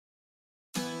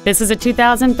This is a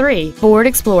 2003 Ford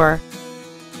Explorer.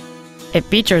 It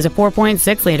features a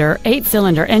 4.6-liter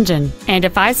 8-cylinder engine and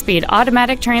a 5-speed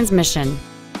automatic transmission.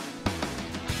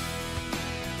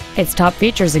 Its top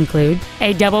features include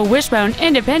a double wishbone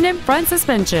independent front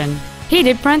suspension,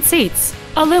 heated front seats,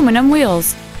 aluminum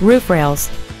wheels, roof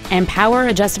rails, and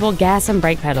power-adjustable gas and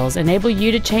brake pedals enable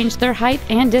you to change their height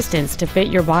and distance to fit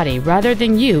your body rather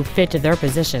than you fit to their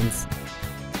positions.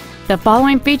 The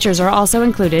following features are also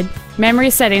included: memory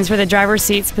settings for the driver's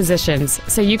seat's positions,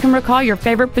 so you can recall your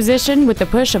favorite position with the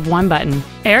push of one button,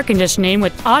 air conditioning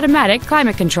with automatic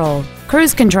climate control,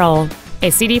 cruise control, a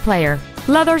CD player,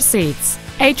 leather seats,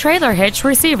 a trailer hitch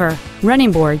receiver,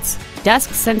 running boards, dusk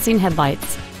sensing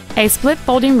headlights, a split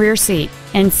folding rear seat,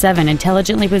 and 7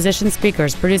 intelligently positioned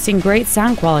speakers producing great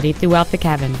sound quality throughout the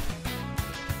cabin.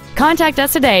 Contact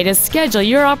us today to schedule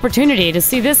your opportunity to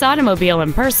see this automobile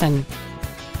in person.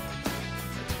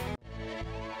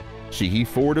 Sheehy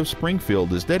Ford of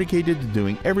Springfield is dedicated to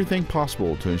doing everything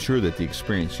possible to ensure that the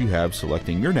experience you have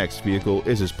selecting your next vehicle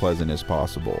is as pleasant as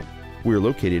possible. We are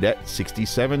located at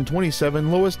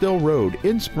 6727 Loisdale Road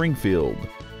in Springfield.